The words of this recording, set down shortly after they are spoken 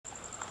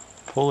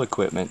Pool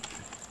equipment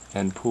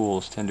and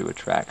pools tend to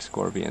attract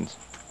scorpions.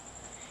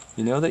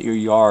 You know that your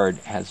yard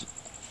has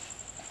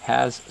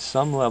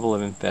some level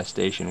of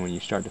infestation when you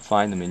start to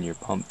find them in your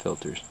pump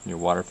filters, in your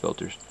water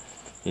filters,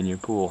 in your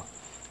pool.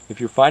 If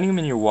you're finding them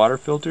in your water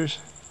filters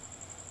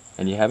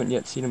and you haven't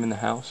yet seen them in the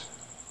house,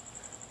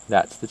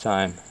 that's the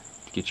time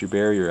to get your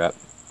barrier up.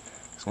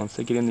 Because once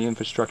they get in the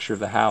infrastructure of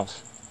the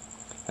house,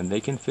 and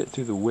they can fit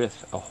through the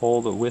width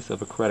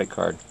of a credit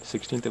card,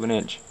 1/16 of an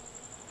inch,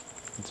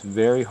 it's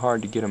very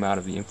hard to get them out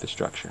of the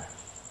infrastructure.